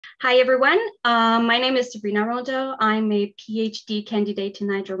Hi, everyone. My name is Sabrina Rondeau. I'm a PhD candidate in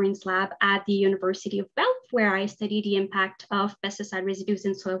Nigel Raine's lab at the University of Guelph, where I study the impact of pesticide residues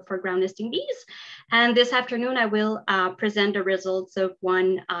in soil for ground nesting bees. And this afternoon, I will present the results of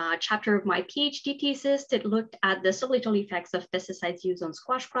one chapter of my PhD thesis that looked at the sublethal effects of pesticides used on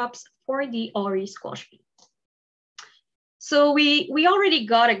squash crops for the hoary squash bee. So we already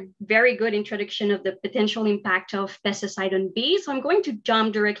got a very good introduction of the potential impact of pesticide on bees. So I'm going to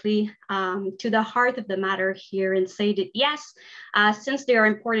jump directly to the heart of the matter here and say that yes, since they are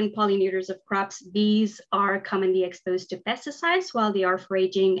important pollinators of crops, bees are commonly exposed to pesticides while they are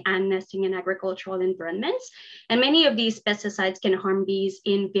foraging and nesting in agricultural environments. And many of these pesticides can harm bees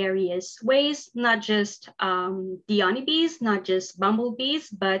in various ways, not just the honeybees, not just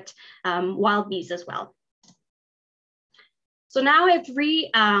bumblebees, but wild bees as well. So now every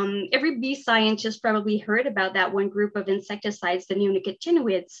bee scientist probably heard about that one group of insecticides, the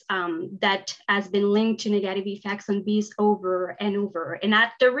neonicotinoids, that has been linked to negative effects on bees over and over. And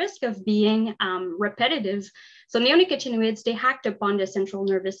at the risk of being repetitive, so neonicotinoids, they act upon the central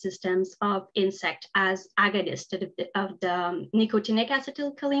nervous systems of insect as agonists of the nicotinic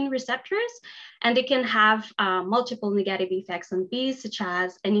acetylcholine receptors. And they can have multiple negative effects on bees, such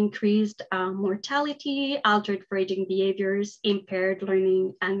as an increased mortality, altered foraging behaviors, impaired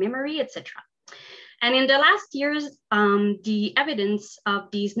learning and memory, etc. And in the last years, the evidence of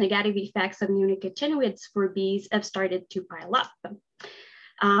these negative effects of neonicotinoids for bees have started to pile up.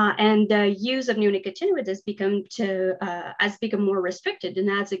 And the use of neonicotinoids has become more restricted. And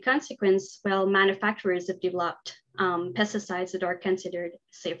as a consequence, well, manufacturers have developed pesticides that are considered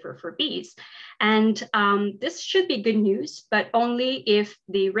safer for bees. And this should be good news, but only if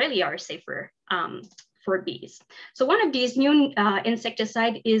they really are safer for bees. So one of these new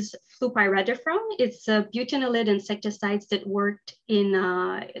insecticide is Flupyradifurone. It's a butenolide insecticide that works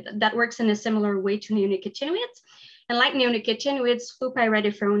in a similar way to neonicotinoids. And like neonicotinoids,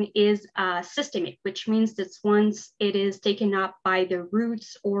 Flupyradifurone is systemic, which means that once it is taken up by the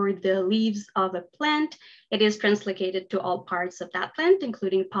roots or the leaves of a plant, it is translocated to all parts of that plant,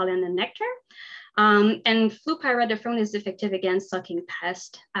 including pollen and nectar. And Flupyradifurone is effective against sucking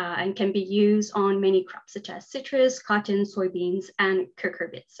pests and can be used on many crops such as citrus, cotton, soybeans, and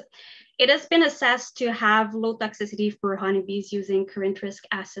cucurbits. It has been assessed to have low toxicity for honeybees using current risk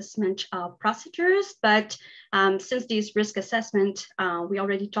assessment procedures, but since these risk assessment, we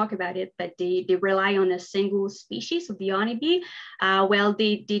already talked about it, but they rely on a single species of the honeybee. Well,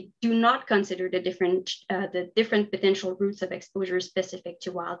 they do not consider the different potential routes of exposure specific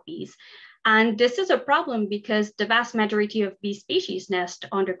to wild bees. And this is a problem because the vast majority of bee species nest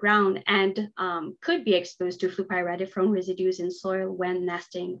underground and could be exposed to Flupyradifurone residues in soil when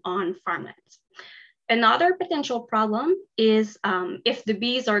nesting on farmlands. Another potential problem is if the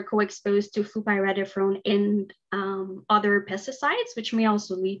bees are co-exposed to Flupyradifurone in other pesticides, which may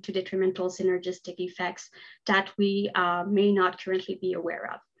also lead to detrimental synergistic effects that we may not currently be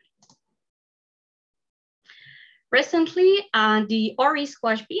aware of. Recently, the hoary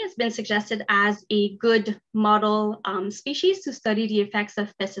squash bee has been suggested as a good model species to study the effects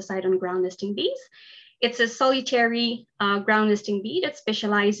of pesticide on ground nesting bees. It's a solitary ground nesting bee that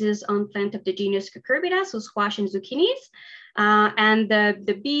specializes on plant of the genus Cucurbita, so squash and zucchinis. And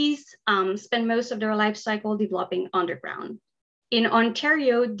the bees spend most of their life cycle developing underground. In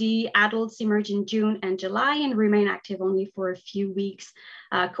Ontario, the adults emerge in June and July and remain active only for a few weeks,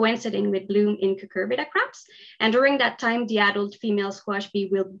 coinciding with bloom in cucurbita crops. And during that time, the adult female squash bee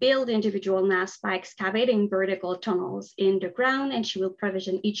will build individual nests by excavating vertical tunnels in the ground, and she will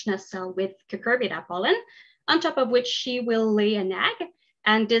provision each nest cell with cucurbita pollen, on top of which she will lay an egg,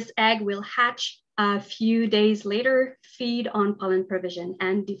 and this egg will hatch a few days later, feed on pollen provision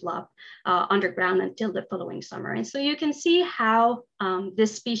and develop underground until the following summer. And so you can see how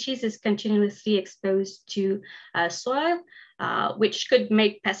this species is continuously exposed to soil, which could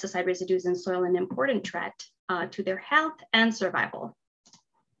make pesticide residues in soil an important threat to their health and survival.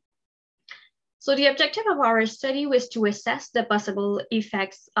 So the objective of our study was to assess the possible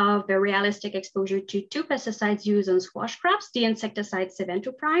effects of a realistic exposure to two pesticides used on squash crops, the insecticide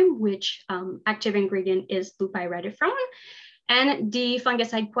Saventoprime, which active ingredient is Flupyradifurone, and the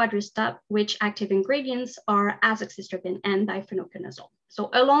fungicide Quadristop, which active ingredients are azoxystrobin and difenoconazole. So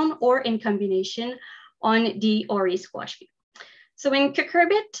alone or in combination on the hoary squash bee. So in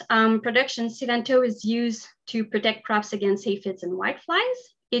cucurbit production, Savento is used to protect crops against aphids and whiteflies.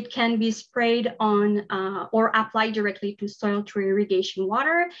 It can be sprayed on or applied directly to soil through irrigation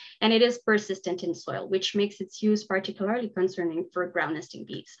water, and it is persistent in soil, which makes its use particularly concerning for ground nesting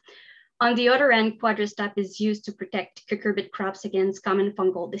bees. On the other end, quadristap is used to protect cucurbit crops against common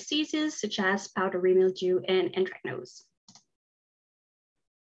fungal diseases such as powdery mildew and anthracnose.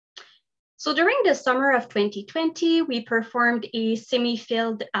 So during the summer of 2020, we performed a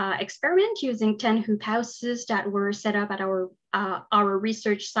semi-field experiment using 10 hoop houses that were set up at our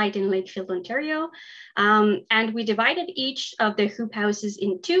research site in Lakefield, Ontario. And we divided each of the hoop houses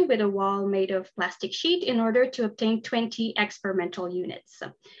in two with a wall made of plastic sheet in order to obtain 20 experimental units.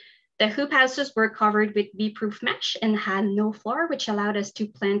 The hoop houses were covered with bee-proof mesh and had no floor, which allowed us to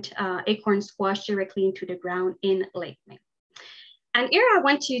plant acorn squash directly into the ground in late May. And here I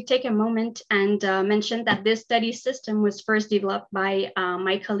want to take a moment and mention that this study system was first developed by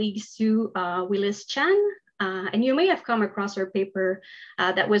my colleague Sue Willis-Chan. And you may have come across her paper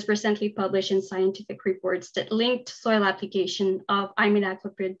that was recently published in Scientific Reports that linked soil application of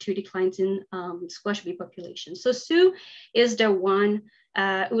imidacloprid to declines in squash bee population. So Sue is the one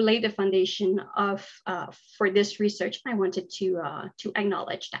who laid the foundation for this research. I wanted to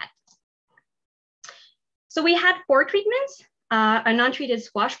acknowledge that. So we had 4 treatments. A non-treated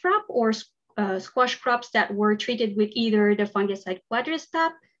squash crop or squash crops that were treated with either the fungicide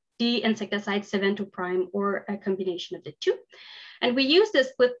quadristap, the insecticide Sublethal, or a combination of the two. And we used a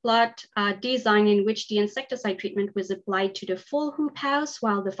split plot design in which the insecticide treatment was applied to the full hoop house,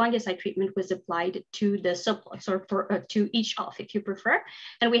 while the fungicide treatment was applied to the subplots, or to each off if you prefer.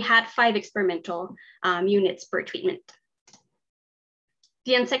 And we had 5 experimental units per treatment.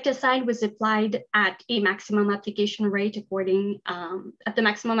 The insecticide was applied at a maximum application rate according to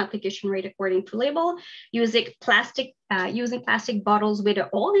label, using plastic bottles with a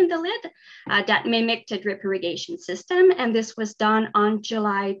hole in the lid that mimicked a drip irrigation system. And this was done on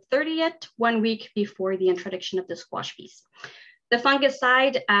July 30th, 1 week before the introduction of the squash bees. The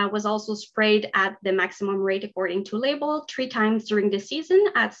fungicide was also sprayed at the maximum rate according to label 3 times during the season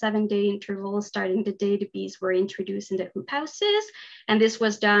at 7-day intervals, starting the day the bees were introduced in the hoop houses. And this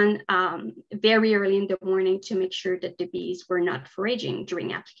was done very early in the morning to make sure that the bees were not foraging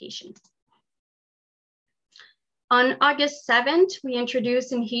during application. On August 7th, we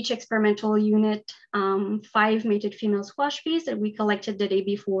introduced in each experimental unit 5 mated female squash bees that we collected the day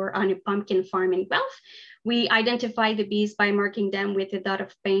before on a pumpkin farm in Guelph. We identified the bees by marking them with a dot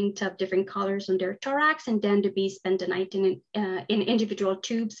of paint of different colors on their thorax, and then the bees spent the night in individual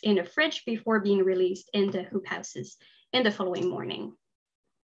tubes in a fridge before being released in the hoop houses in the following morning.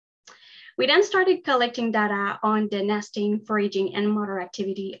 We then started collecting data on the nesting, foraging, and motor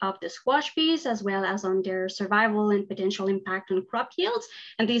activity of the squash bees, as well as on their survival and potential impact on crop yields.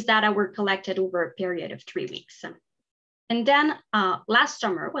 And these data were collected over a period of 3 weeks. And then last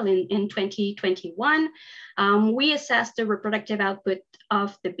summer, well, in 2021, we assessed the reproductive output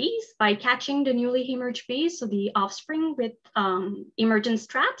of the bees by catching the newly emerged bees, so the offspring with emergence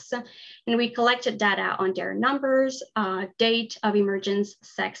traps. And we collected data on their numbers, date of emergence,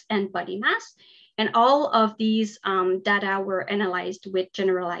 sex, and body mass. And all of these data were analyzed with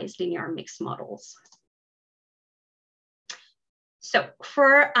generalized linear mixed models. So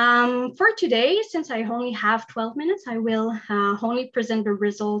for today, since I only have 12 minutes, I will only present the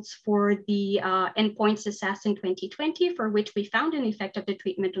results for the endpoints assessed in 2020, for which we found an effect of the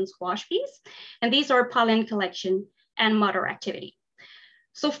treatment on squash bees. And these are pollen collection and motor activity.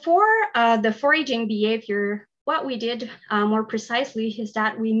 So for the foraging behavior, what we did more precisely is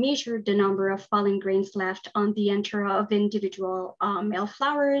that we measured the number of pollen grains left on the anther of individual male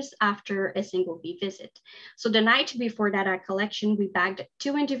flowers after a single bee visit. So the night before data collection, we bagged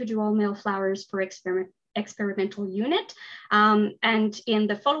 2 individual male flowers per experimental unit. And in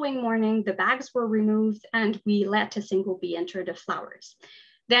the following morning, the bags were removed and we let a single bee enter the flowers.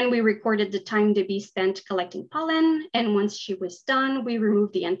 Then we recorded the time the bee spent collecting pollen. And once she was done, we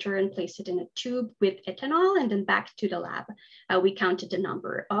removed the anther and placed it in a tube with ethanol, and then back to the lab. We counted the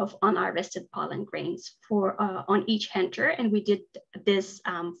number of unharvested pollen grains on each anther, and we did this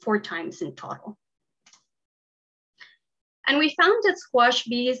 4 times in total. And we found that squash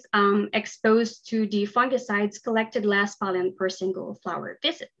bees exposed to the fungicides collected less pollen per single flower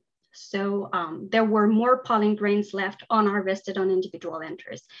visit. So there were more pollen grains left unharvested on individual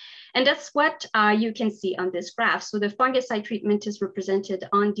anthers. And that's what you can see on this graph. So the fungicide treatment is represented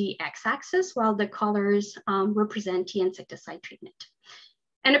on the x-axis, while the colors represent the insecticide treatment.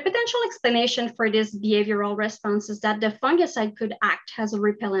 And a potential explanation for this behavioral response is that the fungicide could act as a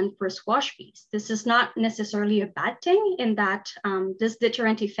repellent for squash bees. This is not necessarily a bad thing, in that this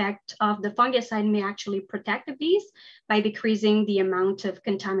deterrent effect of the fungicide may actually protect the bees by decreasing the amount of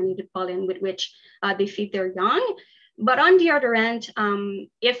contaminated pollen with which they feed their young. But on the other end,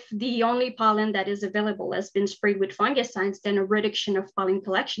 if the only pollen that is available has been sprayed with fungicides, then a reduction of pollen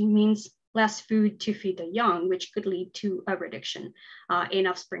collection means less food to feed the young, which could lead to a reduction in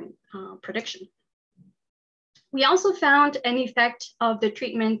offspring production. We also found an effect of the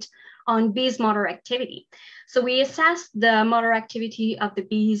treatment on bees' motor activity. So we assessed the motor activity of the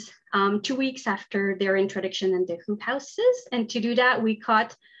bees 2 weeks after their introduction in the hoop houses. And to do that, we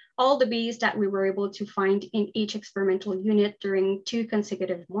caught all the bees that we were able to find in each experimental unit during 2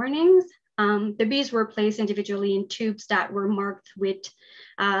 consecutive mornings. The bees were placed individually in tubes that were marked with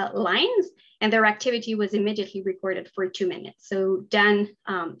lines, and their activity was immediately recorded for 2 minutes. So then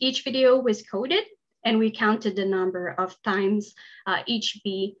each video was coded, and we counted the number of times each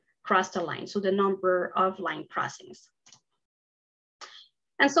bee crossed the line, so the number of line crossings.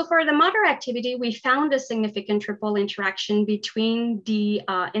 And so for the motor activity, we found a significant triple interaction between the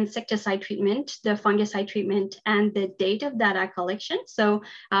insecticide treatment, the fungicide treatment, and the date of data collection. So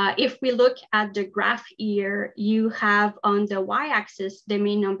if we look at the graph here, you have on the y-axis the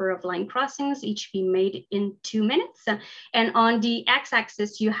mean number of line crossings, each be made in 2 minutes. And on the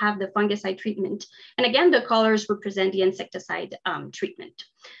x-axis, you have the fungicide treatment. And again, the colors represent the insecticide treatment.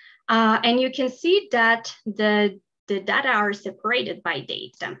 And you can see that the data are separated by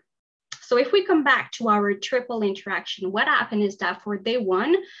date. So if we come back to our triple interaction, what happened is that for day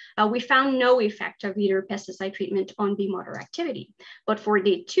 1, we found no effect of either pesticide treatment on bee motor activity. But for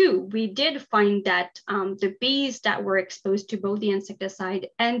day 2, we did find that the bees that were exposed to both the insecticide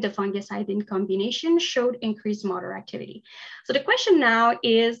and the fungicide in combination showed increased motor activity. So the question now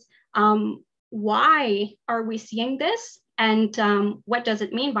is, why are we seeing this? And what does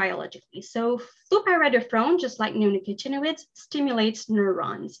it mean biologically? So Flupyradifurone, just like neonicotinoids, stimulates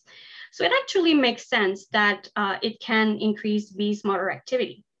neurons. So it actually makes sense that it can increase bees' motor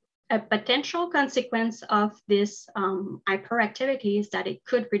activity. A potential consequence of this hyperactivity is that it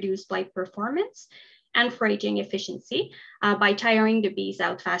could reduce flight performance and foraging efficiency by tiring the bees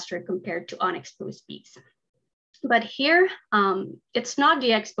out faster compared to unexposed bees. But here, it's not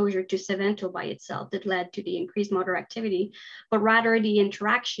the exposure to Sublethal by itself that led to the increased motor activity, but rather the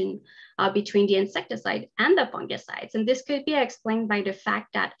interaction between the insecticide and the fungicides. And this could be explained by the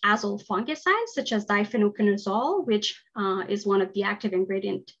fact that azole fungicides, such as difenoconazole, which is one of the active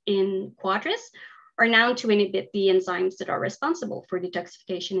ingredients in Quadris, are known to inhibit the enzymes that are responsible for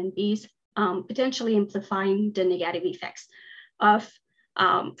detoxification in bees, potentially amplifying the negative effects of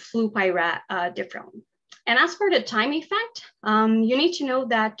Flupyradifurone. And as for the time effect, you need to know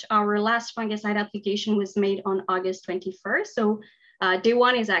that our last fungicide application was made on August 21st. So day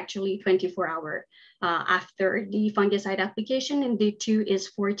 1 is actually 24 hours after the fungicide application, and day 2 is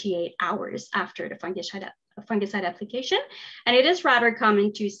 48 hours after the fungicide application. And it is rather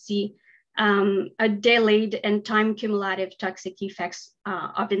common to see a delayed and time cumulative toxic effects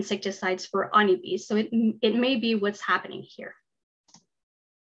of insecticides for honeybees. So it may be what's happening here.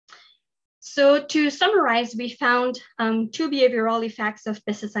 So to summarize, we found 2 behavioral effects of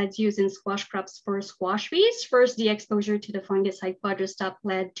pesticides used in squash crops for squash bees. First, the exposure to the fungicide quadristop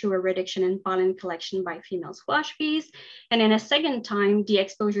led to a reduction in pollen collection by female squash bees. And in a second time, the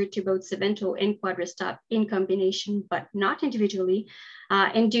exposure to both Sublethal and quadristop in combination, but not individually,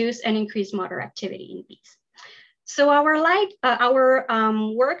 induced an increased motor activity in bees. So our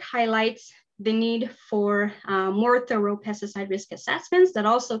work highlights the need for more thorough pesticide risk assessments that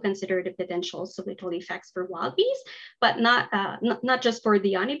also consider the potential Sublethal effects for wild bees, but not just for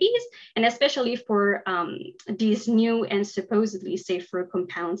the honeybees, and especially for these new and supposedly safer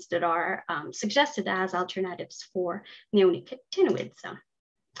compounds that are suggested as alternatives for neonicotinoids.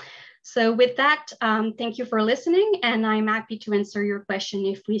 So with that, thank you for listening, and I'm happy to answer your question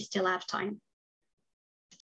if we still have time.